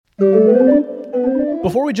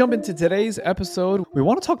Before we jump into today's episode, we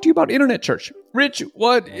want to talk to you about Internet Church. Rich,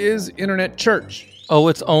 what is Internet Church? Oh,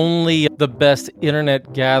 it's only the best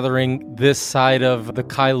internet gathering this side of the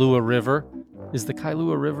Kailua River. Is the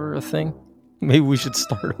Kailua River a thing? Maybe we should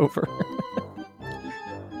start over.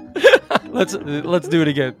 Let's do it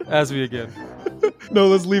again. Ask me again. No,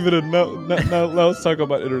 let's leave it in. Now let's talk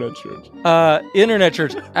about Internet Church. Internet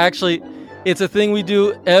Church. Actually, it's a thing we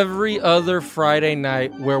do every other Friday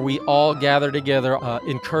night where we all gather together,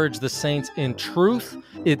 encourage the saints in truth.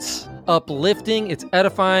 It's uplifting. It's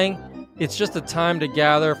edifying. It's just a time to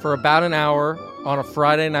gather for about an hour on a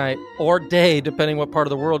Friday night or day, depending what part of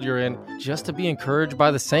the world you're in, just to be encouraged by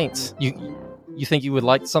the saints. You think you would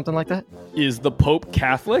like something like that? Is the Pope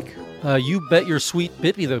Catholic? You bet your sweet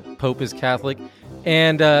bippy the Pope is Catholic.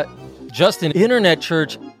 And Justin, Internet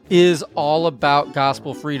Church is all about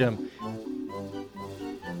gospel freedom.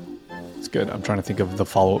 It's good. I'm trying to think of the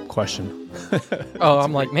follow-up question.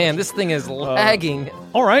 I'm like, man, this thing is lagging.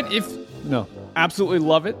 All right. Absolutely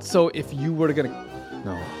love it. So if you were to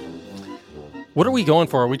No. What are we going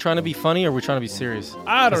for? Are we trying to be funny or are we trying to be serious?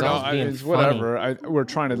 I don't know. It's whatever. We're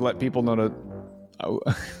trying to let people know to...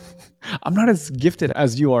 I'm not as gifted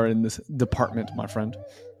as you are in this department, my friend.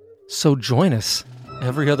 So join us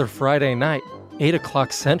every other Friday night, 8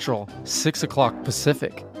 o'clock Central, 6 o'clock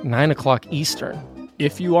Pacific, 9 o'clock Eastern.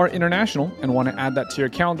 If you are international and want to add that to your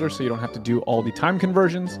calendar so you don't have to do all the time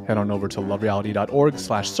conversions, head on over to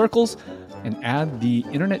lovereality.org/circles and add the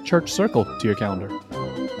Internet Church Circle to your calendar.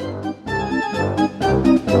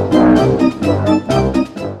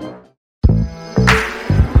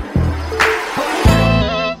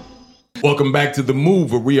 Welcome back to The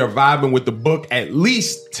Move, where we are vibing with the book at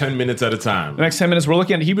least 10 minutes at a time. The next 10 minutes, we're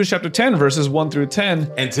looking at Hebrews chapter 10, verses 1 through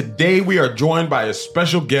 10. And today we are joined by a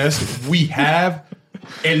special guest. We have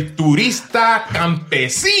El Turista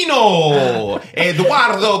Campesino,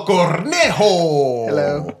 Eduardo Cornejo.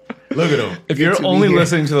 Hello. Look at him. If you're only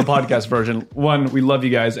listening to the podcast version, one, we love you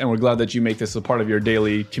guys, and we're glad that you make this a part of your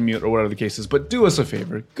daily commute or whatever the case is. But do us a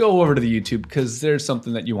favor. Go over to the YouTube, because there's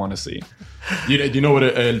something that you want to see. You know what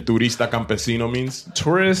El Turista Campesino means?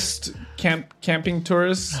 Tourist, camping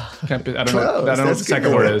tourist? I don't know. Close. I don't know what the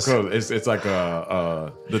second word is. It's like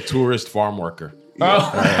the tourist farm worker.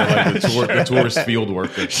 Oh. Like the tourist field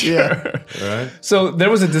worker. Yeah. Right? So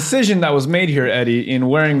there was a decision that was made here, Eddie, in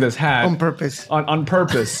wearing this hat On purpose. On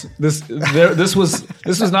purpose. This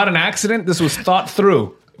was not an accident. This was thought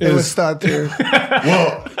through. It was thought through.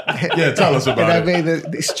 Well, yeah, tell us about and it. I made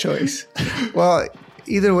this choice. Well,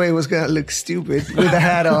 either way, it was going to look stupid with a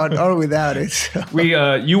hat on or without it. So.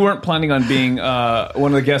 You weren't planning on being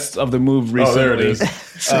one of the guests of the Move recently. Oh, there it is.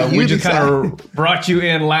 So we just kind of brought you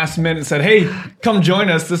in last minute and said, hey, come join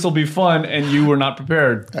us. This will be fun. And you were not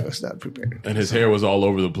prepared. I was not prepared. And his hair was all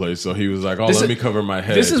over the place. So he was like, let me cover my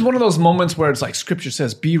head. This is one of those moments where it's like scripture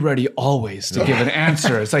says, be ready always to give an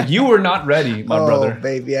answer. It's like you were not ready, my brother. Oh,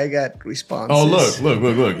 baby, I got responses. Oh,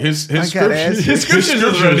 look. His scripture's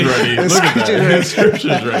ready. Look at that. His scripture's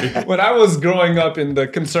ready. When I was growing up in the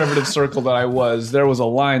conservative circle that I was, there was a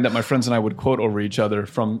line that my friends and I would quote over each other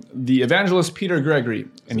from the evangelist Peter Gregory.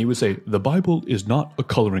 And he would say, the Bible is not a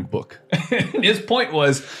coloring book. And his point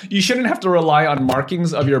was, you shouldn't have to rely on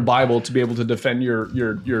markings of your Bible to be able to defend your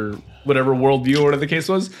whatever worldview or whatever the case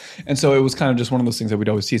was. And so it was kind of just one of those things that we'd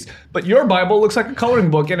always tease. But your Bible looks like a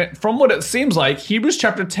coloring book. And from what it seems like, Hebrews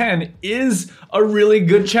chapter 10 is a really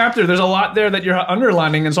good chapter. There's a lot there that you're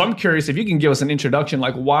underlining. And so I'm curious if you can give us an introduction,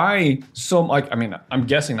 like why I'm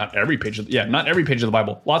guessing not every page of the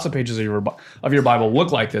Bible. Lots of pages of your Bible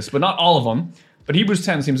look like this, but not all of them. But Hebrews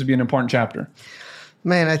 10 seems to be an important chapter.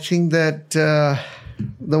 Man, I think that the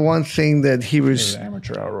one thing that Hebrews...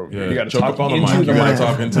 Amateur hour over Yeah, You got to choke talk up on the into mic. the You got mic. to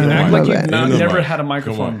talk into the Act mic. like you've never had a Come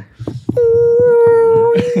microphone. on.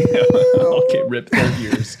 Okay, rip their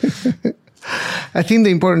ears. I think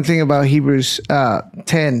the important thing about Hebrews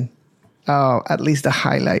 10, at least the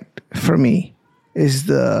highlight for me, is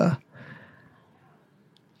the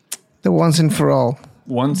once and for all.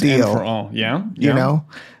 Once deal. and for all. Yeah. You know?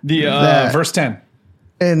 The verse 10.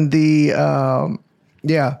 And the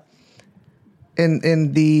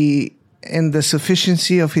and the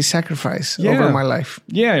sufficiency of his sacrifice over my life.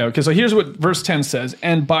 Yeah. Okay. So here's what verse 10 says.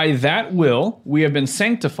 And by that will, we have been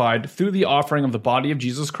sanctified through the offering of the body of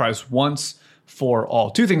Jesus Christ once for all.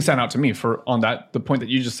 Two things stand out to me the point that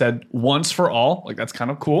you just said, once for all. Like, that's kind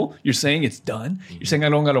of cool. You're saying it's done. You're saying I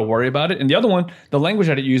don't got to worry about it. And the other one, the language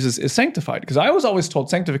that it uses is sanctified. Because I was always told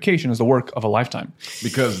sanctification is the work of a lifetime.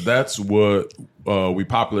 Because that's what we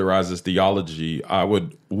popularize as theology. I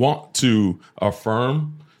would want to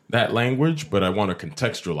affirm that language, but I want to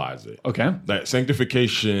contextualize it. Okay. That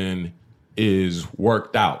sanctification is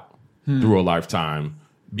worked out through a lifetime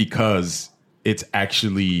because it's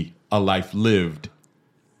actually a life lived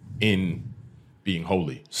in being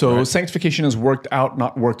holy. So right? sanctification is worked out,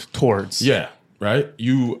 not worked towards. Yeah, right?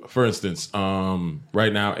 You, for instance,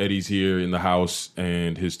 right now Eddie's here in the house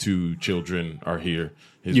and his 2 children are here.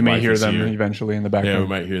 His You may wife hear is them here. eventually in the Yeah, we background.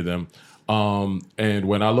 might hear them. And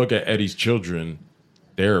when I look at Eddie's children,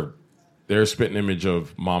 they're a spitting image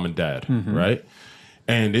of mom and dad, right?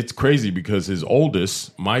 And it's crazy because his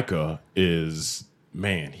oldest, Micah,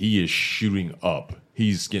 he is shooting up.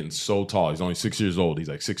 He's getting so tall. He's only 6 years old. He's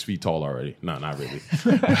like 6 feet tall already. No, not really.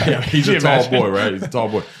 He's a tall boy, right? He's a tall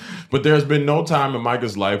boy. But there's been no time in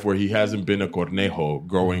Micah's life where he hasn't been a cornejo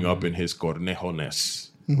growing up in his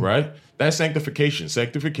cornejo-ness, right? That's sanctification.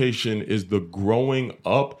 Sanctification is the growing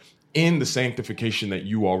up in the sanctification that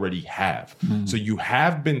you already have. So you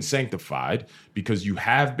have been sanctified because you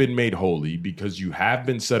have been made holy, because you have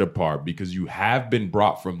been set apart, because you have been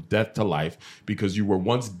brought from death to life, because you were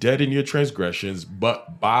once dead in your transgressions,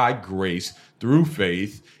 but by grace, through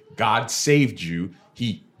faith, God saved you.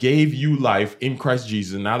 He gave you life in Christ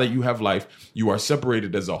Jesus. And now that you have life, you are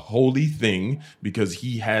separated as a holy thing because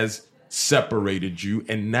he has separated you,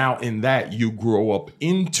 and now in that you grow up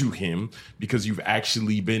into him because you've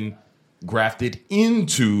actually been grafted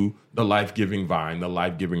into the life-giving vine, the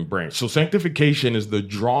life-giving branch. So sanctification is the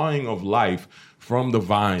drawing of life from the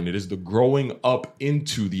vine. It is the growing up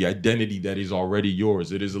into the identity that is already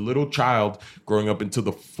yours. It is a little child growing up into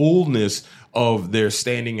the fullness of their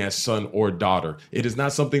standing as son or daughter. It is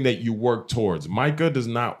not something that you work towards. Micah does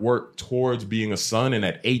not work towards being a son. And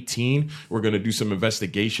at 18, we're going to do some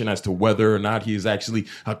investigation as to whether or not he has actually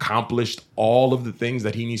accomplished all of the things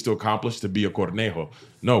that he needs to accomplish to be a cornejo.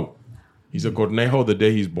 No. He's a cornejo the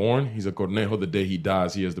day he's born. He's a cornejo the day he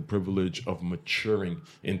dies. He has the privilege of maturing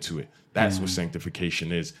into it. That's what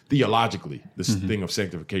sanctification is. Theologically, this thing of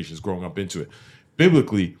sanctification is growing up into it.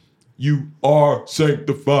 Biblically, you are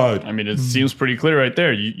sanctified. I mean, it seems pretty clear right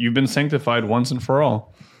there. You've been sanctified once and for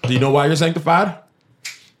all. Do you know why you're sanctified?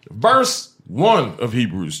 Verse 1 of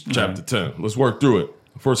Hebrews chapter 10. Let's work through it.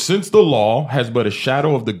 For since the law has but a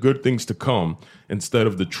shadow of the good things to come, instead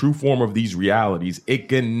of the true form of these realities, it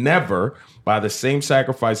can never, by the same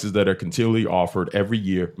sacrifices that are continually offered every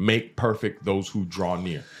year, make perfect those who draw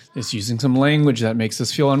near. It's using some language that makes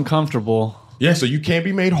us feel uncomfortable. Yeah, so you can't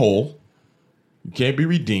be made whole. You can't be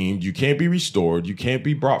redeemed. You can't be restored. You can't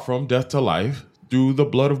be brought from death to life through the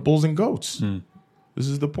blood of bulls and goats. This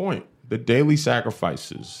is the point. The daily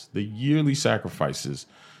sacrifices, the yearly sacrifices,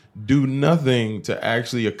 do nothing to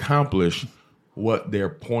actually accomplish what they're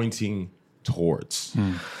pointing towards.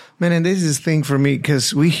 Man, and this is the thing for me,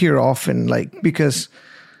 because we hear often, because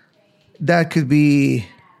that could be,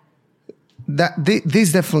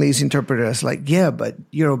 this definitely is interpreted as yeah, but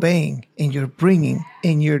you're obeying and you're bringing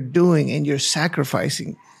and you're doing and you're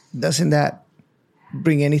sacrificing. Doesn't that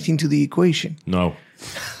bring anything to the equation? No.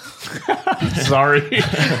 Sorry.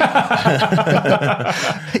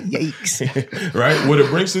 Yikes. Right? What it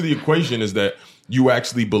brings to the equation is that you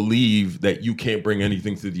actually believe that you can't bring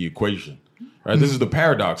anything to the equation. Right? This is the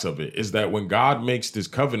paradox of it, is that when God makes this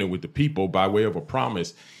covenant with the people by way of a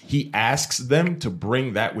promise, he asks them to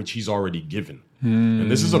bring that which he's already given. And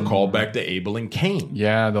this is a callback to Abel and Cain.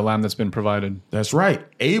 Yeah, the lamb that's been provided. That's right.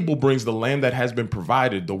 Abel brings the lamb that has been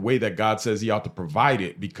provided the way that God says he ought to provide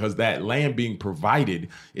it, because that lamb being provided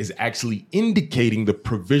is actually indicating the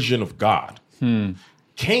provision of God.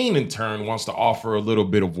 Cain, in turn, wants to offer a little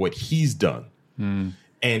bit of what he's done. And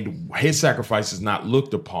his sacrifice is not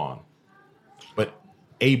looked upon, but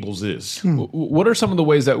Abel's is. What are some of the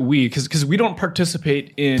ways that because we don't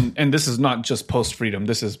participate in, and this is not just post-freedom,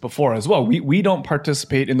 this is before as well, we don't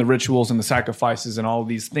participate in the rituals and the sacrifices and all of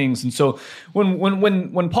these things. And so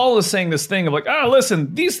when Paul is saying this thing of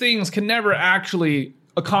listen, these things can never actually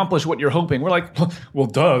accomplish what you're hoping, we're like, well,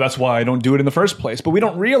 duh, that's why I don't do it in the first place. But we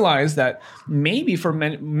don't realize that maybe for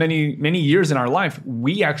many years in our life,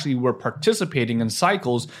 we actually were participating in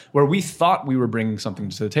cycles where we thought we were bringing something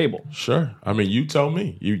to the table. Sure. I mean, you tell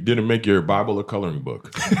me. You didn't make your Bible a coloring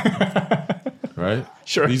book. Right?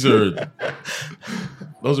 Sure.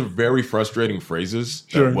 Those are very frustrating phrases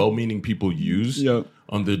that well-meaning people use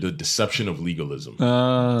under the deception of legalism.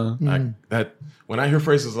 When I hear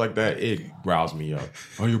phrases like that, it riles me up.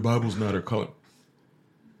 Oh, your Bible's not a color.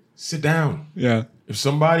 Sit down. Yeah. If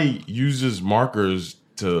somebody uses markers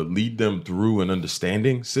to lead them through an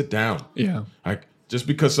understanding, sit down. Yeah. Just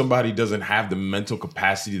because somebody doesn't have the mental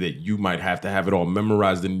capacity that you might have to have it all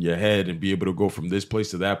memorized in your head and be able to go from this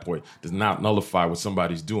place to that point does not nullify what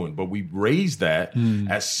somebody's doing. But we raise that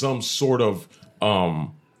as some sort of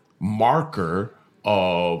marker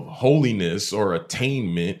of holiness or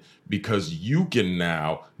attainment, because you can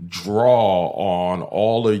now draw on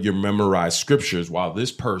all of your memorized scriptures while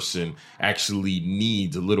this person actually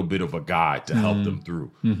needs a little bit of a guide to help them through.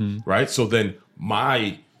 Right. So then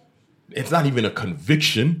it's not even a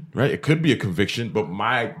conviction, right? It could be a conviction, but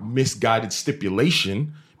my misguided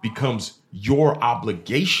stipulation becomes your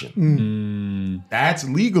obligation. That's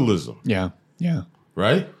legalism. Yeah. Yeah.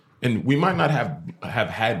 Right? And we might not have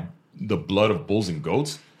had the blood of bulls and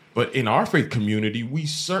goats, but in our faith community, we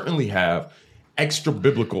certainly have extra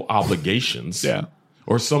biblical obligations. Yeah.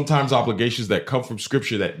 Or sometimes obligations that come from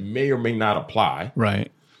scripture that may or may not apply.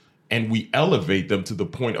 Right. And we elevate them to the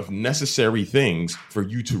point of necessary things for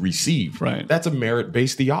you to receive. Right. That's a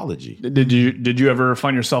merit-based theology. Did you ever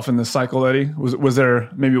find yourself in this cycle, Eddie? Was there,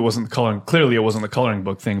 maybe it wasn't the coloring, clearly it wasn't the coloring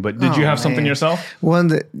book thing, but did you have something yourself? One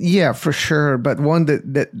that, yeah, for sure. But one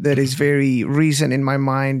that is very recent in my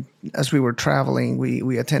mind. As we were traveling,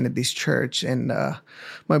 we attended this church, and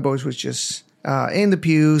my boys was just in the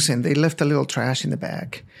pews, and they left a little trash in the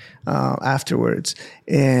back afterwards.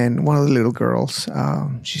 And one of the little girls,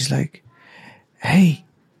 she's like, "Hey,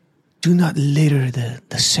 do not litter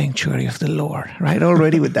the sanctuary of the Lord," right?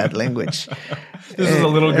 Already with that language. This is a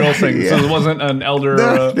little girl thing, so it wasn't an elder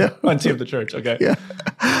auntie of the church. Okay. Yeah.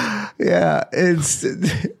 Yeah.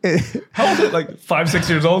 How old is it? Like 5, 6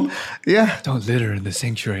 years old? Yeah. Don't litter in the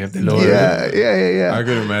sanctuary of the Lord. Yeah. I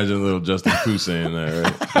could imagine little Justin Koo saying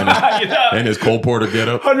that, right? And his Cole Porter get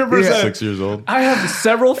up. 100%. 6 years old. I have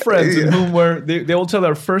several friends in whom they will tell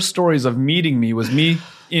their first stories of meeting me was me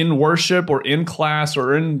in worship or in class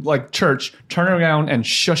or in like church, turning around and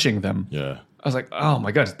shushing them. Yeah. I was like, oh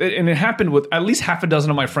my God. And it happened with at least half a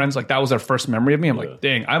dozen of my friends. Like that was their first memory of me. I'm like,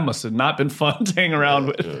 dang, I must have not been fun to hang around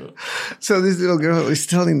with. So this little girl was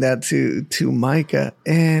telling that to Micah,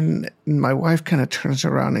 and my wife kind of turns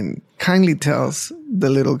around and kindly tells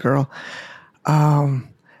the little girl,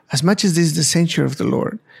 as much as this is the sanctuary of the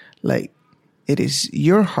Lord, like it is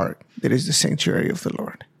your heart that is the sanctuary of the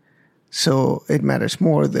Lord. So it matters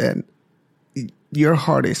more that your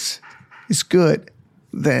heart is good.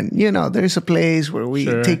 Then, there's a place where we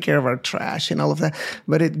take care of our trash and all of that.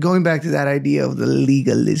 But going back to that idea of the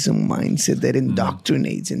legalism mindset that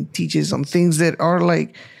indoctrinates and teaches on things that are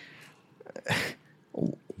like...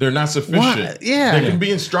 They're not sufficient. What? Yeah. They can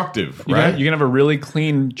be instructive, right? You can have a really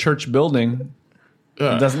clean church building.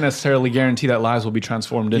 It doesn't necessarily guarantee that lives will be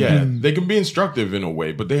transformed in it. They can be instructive in a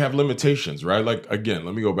way, but they have limitations, right? Like, again,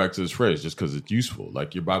 let me go back to this phrase just because it's useful.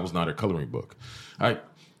 Like, your Bible's not a coloring book.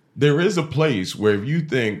 There is a place where if you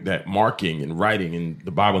think that marking and writing in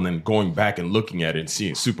the Bible and then going back and looking at it and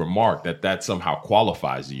seeing super marked, that somehow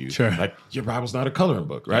qualifies you. Sure. Like, your Bible's not a coloring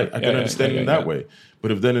book, right? I can understand it in that way.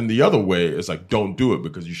 But if then in the other way, it's like, don't do it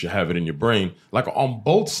because you should have it in your brain. Like, on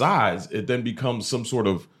both sides, it then becomes some sort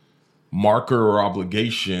of marker or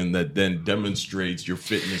obligation that then demonstrates your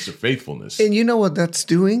fitness or faithfulness. And you know what that's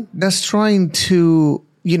doing? That's trying to,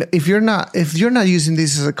 if you're not using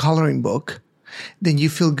this as a coloring book, then you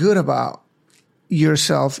feel good about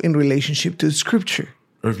yourself in relationship to Scripture.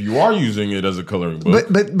 Or if you are using it as a coloring book.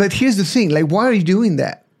 But here's the thing. Like, why are you doing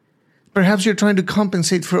that? Perhaps you're trying to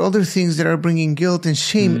compensate for other things that are bringing guilt and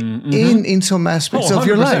shame in some aspects of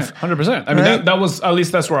your life. 100%. I mean, that was, at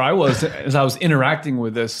least that's where I was, as I was interacting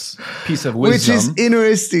with this piece of wisdom. Which is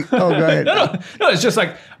interesting. Oh, go ahead. No, it's just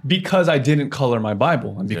like, because I didn't color my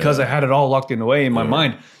Bible and because I had it all locked in away in my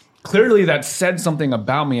mind, clearly that said something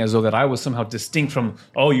about me as though that I was somehow distinct from,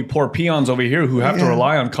 you poor peons over here who have to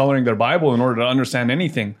rely on coloring their Bible in order to understand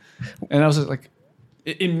anything. And I was like,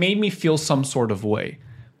 it made me feel some sort of way.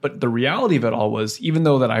 But the reality of it all was, even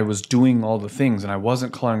though that I was doing all the things and I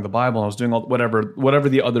wasn't coloring the Bible, and I was doing all whatever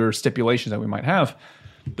the other stipulations that we might have,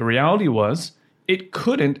 the reality was it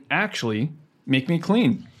couldn't actually make me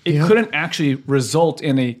clean. It couldn't actually result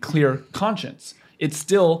in a clear conscience. It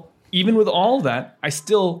still, even with all that, I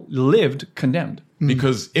still lived condemned.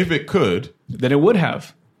 Because if it could, then it would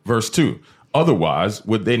have. Verse 2. Otherwise,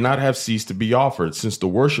 would they not have ceased to be offered, since the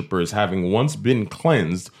worshipers, having once been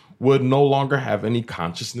cleansed, would no longer have any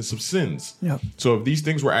consciousness of sins. Yep. So if these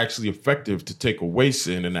things were actually effective to take away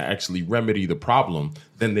sin and to actually remedy the problem,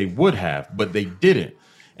 then they would have, but they didn't.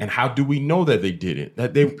 And how do we know that they didn't?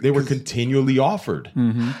 That they were continually offered,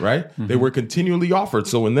 right? They were continually offered.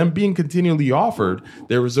 So in them being continually offered,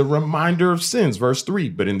 there is a reminder of sins. Verse 3,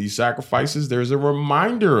 but in these sacrifices, there's a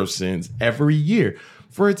reminder of sins every year.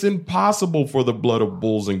 For it's impossible for the blood of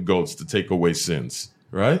bulls and goats to take away sins,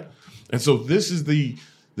 right? And so this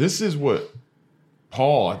is what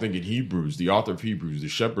Paul, I think in Hebrews, the author of Hebrews, the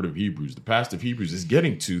shepherd of Hebrews, the pastor of Hebrews is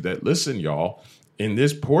getting to that. Listen, y'all, in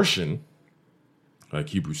this portion, like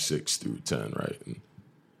Hebrews 6 through 10, right?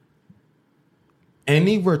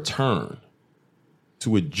 Any return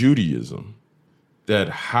to a Judaism that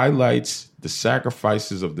highlights the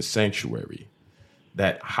sacrifices of the sanctuary,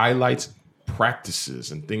 that highlights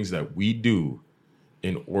practices and things that we do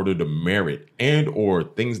in order to merit, and or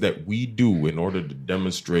things that we do in order to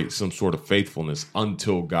demonstrate some sort of faithfulness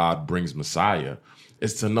until God brings Messiah,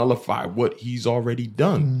 is to nullify what he's already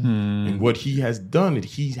done. And what he has done,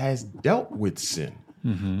 he has dealt with sin.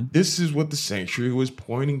 This is what the sanctuary was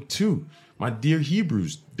pointing to. My dear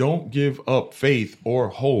Hebrews, don't give up faith or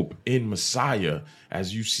hope in Messiah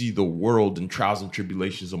as you see the world and trials and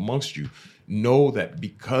tribulations amongst you. Know that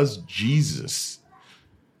because Jesus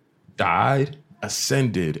died,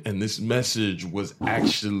 ascended, and this message was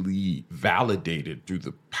actually validated through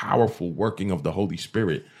the powerful working of the Holy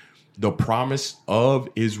Spirit, the promise of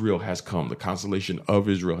Israel has come. The consolation of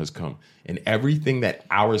Israel has come. And everything that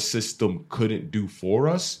our system couldn't do for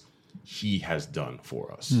us, he has done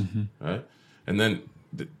for us. Right? And then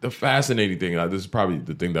the fascinating thing, this is probably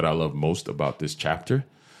the thing that I love most about this chapter,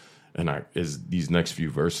 is these next few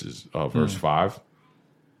verses. Verse 5.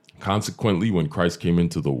 Consequently, when Christ came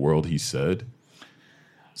into the world, he said,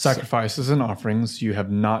 sacrifices and offerings you have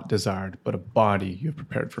not desired, but a body you have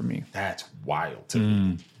prepared for me. That's wild to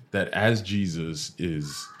me. That as Jesus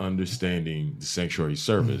is understanding the sanctuary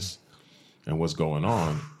service and what's going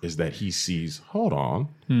on, is that he sees, hold on.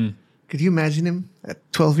 Could you imagine him at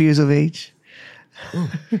 12 years of age?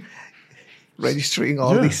 Registering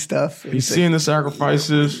all this stuff. He's seeing the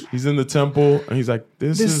sacrifices. He's in the temple, and he's like,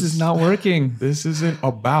 "This is not working. This isn't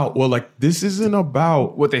about this isn't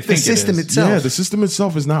about what they think the system it is. itself. Yeah, the system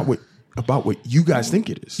itself is not about what you guys think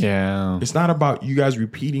it is. Yeah, it's not about you guys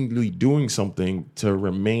repeatedly doing something to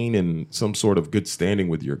remain in some sort of good standing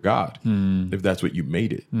with your God, if that's what you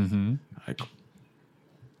made it. Like,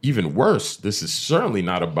 even worse, this is certainly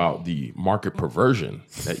not about the market perversion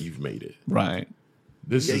that you've made it. Right.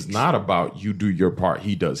 This is not about you do your part,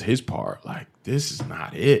 he does his part. Like, this is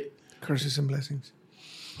not it. Curses and blessings.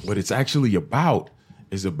 What it's actually about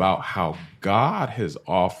is about how God has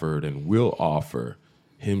offered and will offer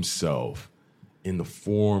himself in the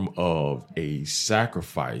form of a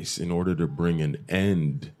sacrifice in order to bring an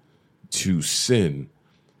end to sin.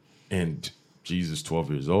 And Jesus,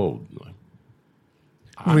 12 years old, like,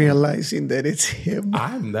 realizing that it's him.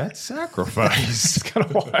 I'm that sacrifice. It's kind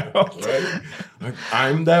of wild, right? Like,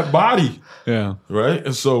 I'm that body. Yeah. Right?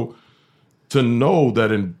 And so to know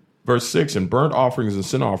that in verse 6, in burnt offerings and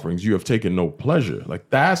sin offerings, you have taken no pleasure.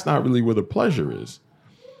 Like, that's not really where the pleasure is.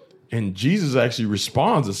 And Jesus actually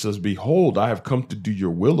responds and says, behold, I have come to do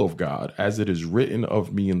your will, of God, as it is written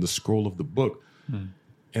of me in the scroll of the book.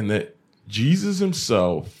 And that Jesus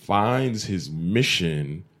himself finds his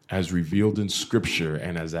mission as revealed in Scripture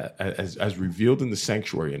and as revealed in the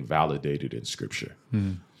sanctuary and validated in Scripture.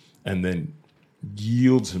 And then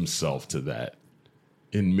yields himself to that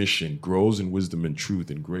in mission, grows in wisdom and truth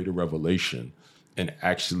and greater revelation, and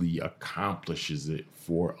actually accomplishes it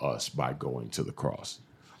for us by going to the cross,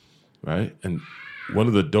 right? And one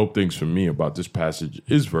of the dope things for me about this passage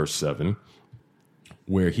is verse 7,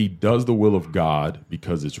 where he does the will of God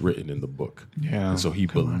because it's written in the book. Yeah. And so he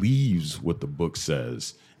believes what the book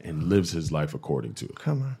says and lives his life according to it.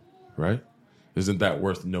 Come on. Right? Isn't that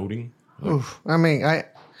worth noting? Oof. I mean, I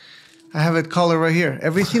have it colored right here.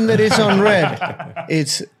 Everything that is on red,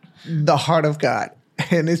 it's the heart of God.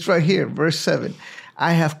 And it's right here, verse 7.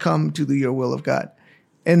 I have come to do your will of God.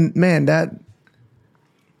 And man,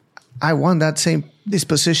 I want that same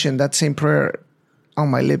disposition, that same prayer on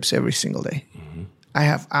my lips every single day.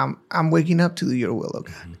 I'm waking up to do your will, oh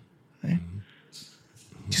God. Right?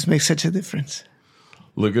 Just makes such a difference.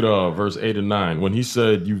 Look at verse 8 and 9. When he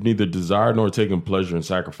said, you've neither desired nor taken pleasure in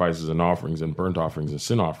sacrifices and offerings and burnt offerings and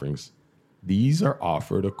sin offerings, these are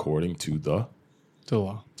offered according to the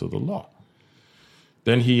law.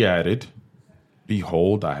 Then he added,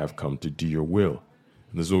 behold, I have come to do your will.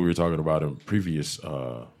 And this is what we were talking about in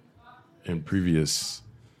previous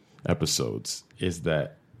episodes, is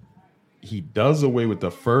that he does away with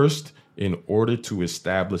the first in order to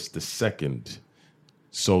establish the second,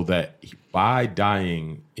 so that by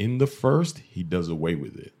dying in the first, he does away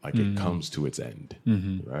with it. Like it comes to its end,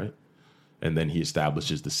 right? And then he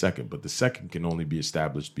establishes the second. But the second can only be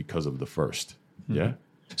established because of the first, yeah?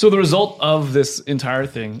 So the result of this entire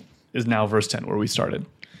thing is now verse 10, where we started.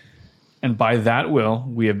 And by that will,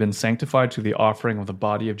 we have been sanctified to the offering of the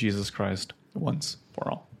body of Jesus Christ once for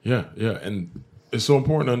all. Yeah, yeah. And it's so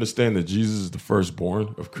important to understand that Jesus is the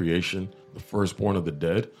firstborn of creation, the firstborn of the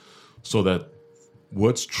dead, so that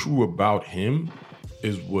what's true about him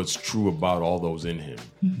is what's true about all those in him,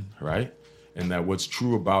 right? And that what's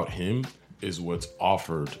true about him is what's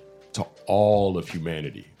offered to all of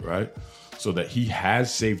humanity, right? So that he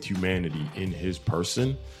has saved humanity in his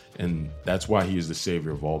person. And that's why he is the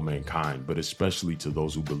savior of all mankind, but especially to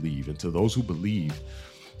those who believe. And to those who believe,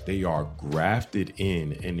 they are grafted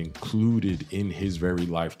in and included in his very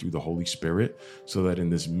life through the Holy Spirit, so that in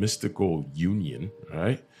this mystical union,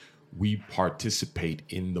 right, we participate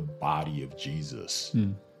in the body of Jesus,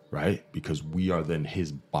 right? Because we are then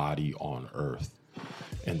his body on earth.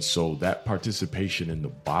 And so that participation in the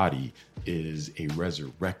body is a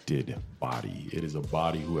resurrected body. It is a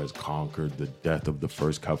body who has conquered the death of the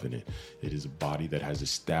first covenant. It is a body that has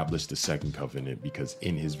established the second covenant, because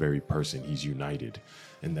in his very person, he's united.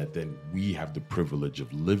 And that then we have the privilege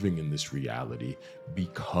of living in this reality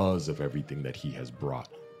because of everything that he has brought.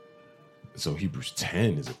 So Hebrews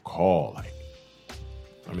 10 is a call.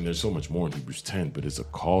 There's so much more in Hebrews 10, but it's a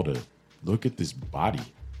call to look at this body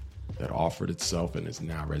that offered itself and is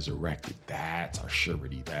now resurrected. That's our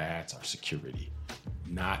surety. That's our security.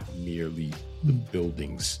 Not merely the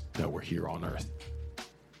buildings that were here on earth.